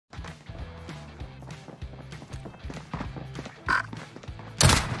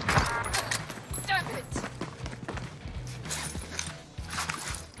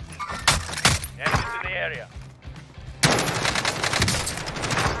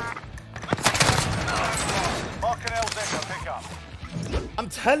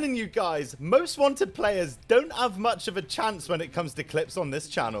telling you guys, most wanted players don't have much of a chance when it comes to clips on this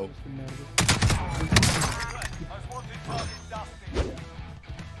channel.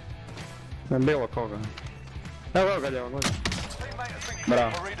 Było kogo. Evo ga,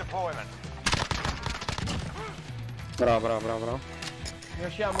 bravo. Bravo.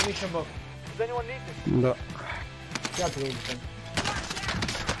 Još jedan munition box. Da. Ja ću ubitam.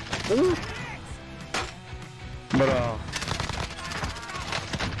 Bravo.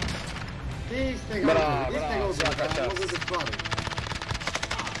 Ti ste ga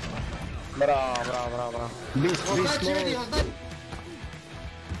Bravo.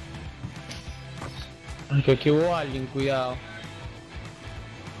 Anche che vuoi incuidado.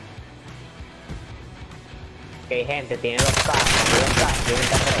 Que gente tiene los carros, tiene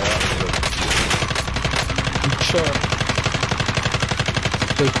carros. Yo.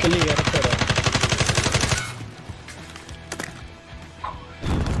 Soy clear, pero.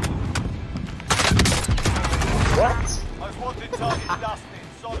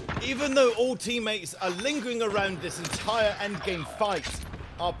 Even though all teammates are lingering around this entire endgame fight,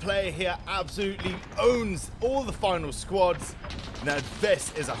 our player here absolutely owns all the final squads. Now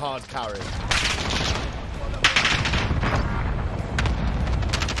this is a hard carry.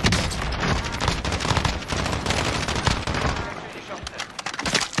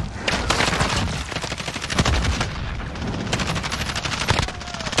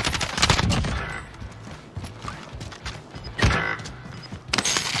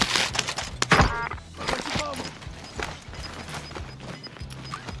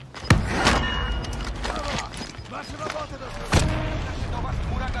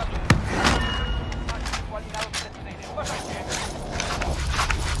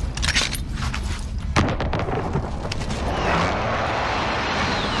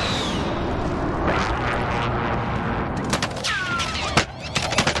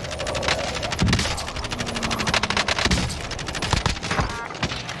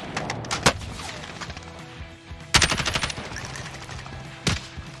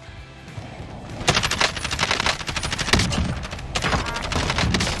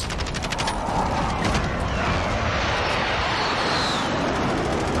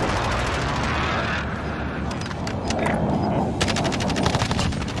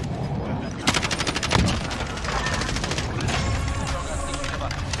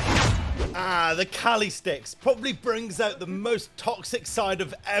 The Cali sticks probably brings out the most toxic side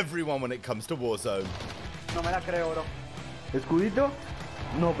of everyone when it comes to Warzone. No me la creo, bro. ¿Escudito?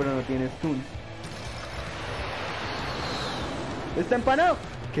 No, pero no tiene stun. ¿Está empanado?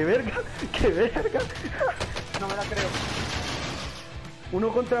 ¡Qué verga! ¡Qué verga! No me la creo.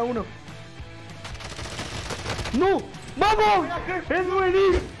 1 contra 1. ¡No! ¡Vamos! ¡Es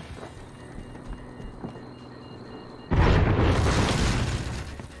buenísimo!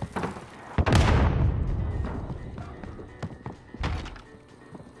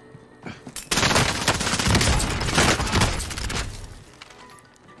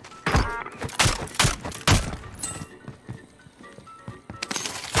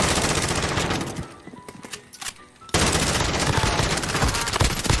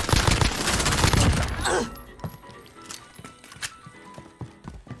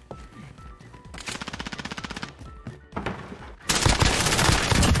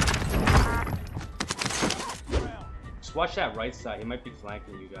 Watch that right side, he might be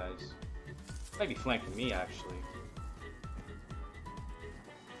flanking you guys. Might be flanking me, actually.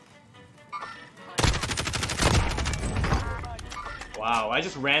 Wow, I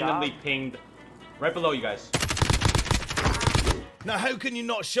just randomly pinged right below you guys. Now how can you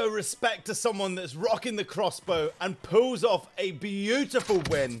not show respect to someone that's rocking the crossbow and pulls off a beautiful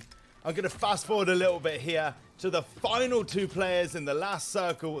win? I'm going to fast forward a little bit here to the final 2 players in the last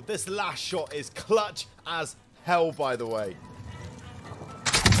circle. This last shot is clutch as hell, by the way.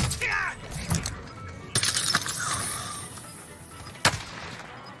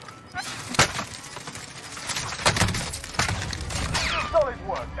 Solid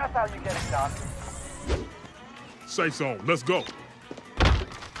work. That's how you get it done. Safe zone. Let's go.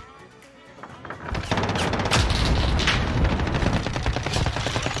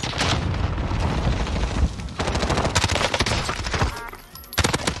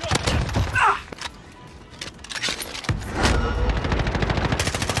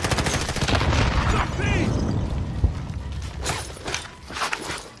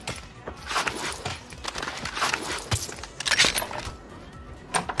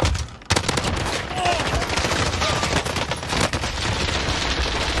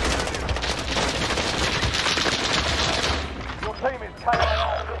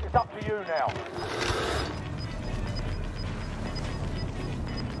 It's up to you now.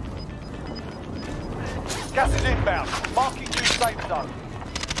 Gas is inbound. Marking new safe zone.